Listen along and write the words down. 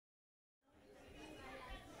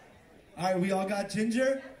All right, we all got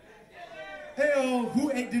ginger? Hey-oh,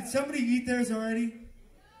 who ate? Did somebody eat theirs already?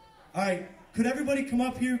 All right, could everybody come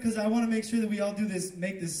up here because I want to make sure that we all do this,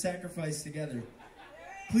 make this sacrifice together.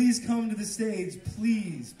 Please come to the stage,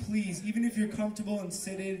 please, please. Even if you're comfortable and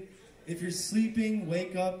seated, if you're sleeping,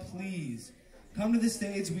 wake up, please. Come to the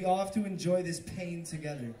stage, we all have to enjoy this pain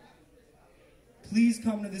together. Please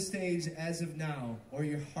come to the stage as of now, or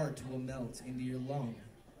your heart will melt into your lung.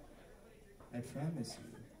 I promise you.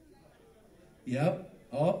 Yep.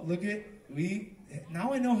 Oh, look at,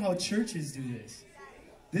 now I know how churches do this.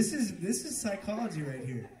 This is psychology right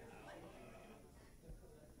here.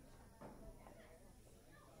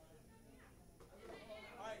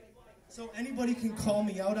 So anybody can call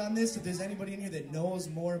me out on this if there's anybody in here that knows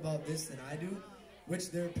more about this than I do,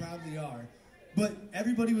 which there probably are. But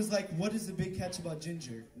everybody was like, what is the big catch about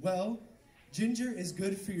ginger? Well, ginger is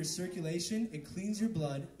good for your circulation. It cleans your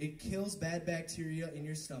blood. It kills bad bacteria in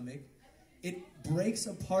your stomach. It breaks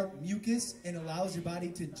apart mucus and allows your body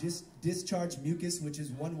to just discharge mucus, which is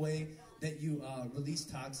one way that you release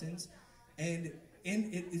toxins. And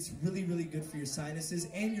it's really, really good for your sinuses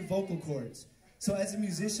and your vocal cords. So as a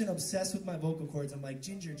musician obsessed with my vocal cords, I'm like,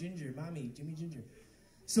 ginger, ginger, mommy, give me ginger.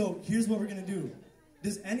 So here's what we're going to do.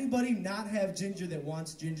 Does anybody not have ginger that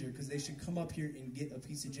wants ginger? Because they should come up here and get a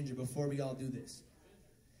piece of ginger before we all do this.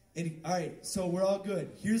 All right, so we're all good.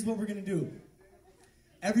 Here's what we're going to do.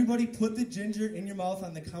 Everybody put the ginger in your mouth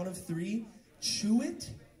on the count of 3. Chew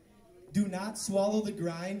it. Do not swallow the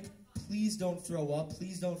grind. Please don't throw up.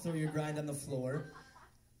 Please don't throw your grind on the floor.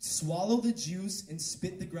 Swallow the juice and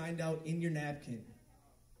spit the grind out in your napkin.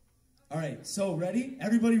 All right, so ready?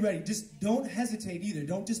 Everybody ready? Just don't hesitate either.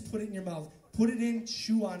 Don't just put it in your mouth. Put it in,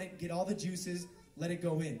 chew on it, get all the juices, let it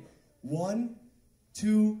go in. 1,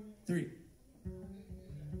 2, 3.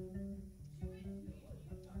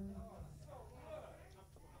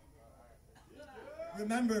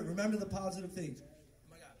 Remember the positive things. Oh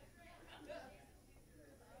my God.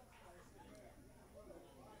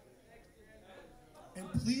 And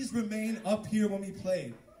please remain up here when we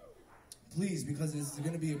play. Please, because it's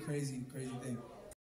going to be a crazy, crazy thing.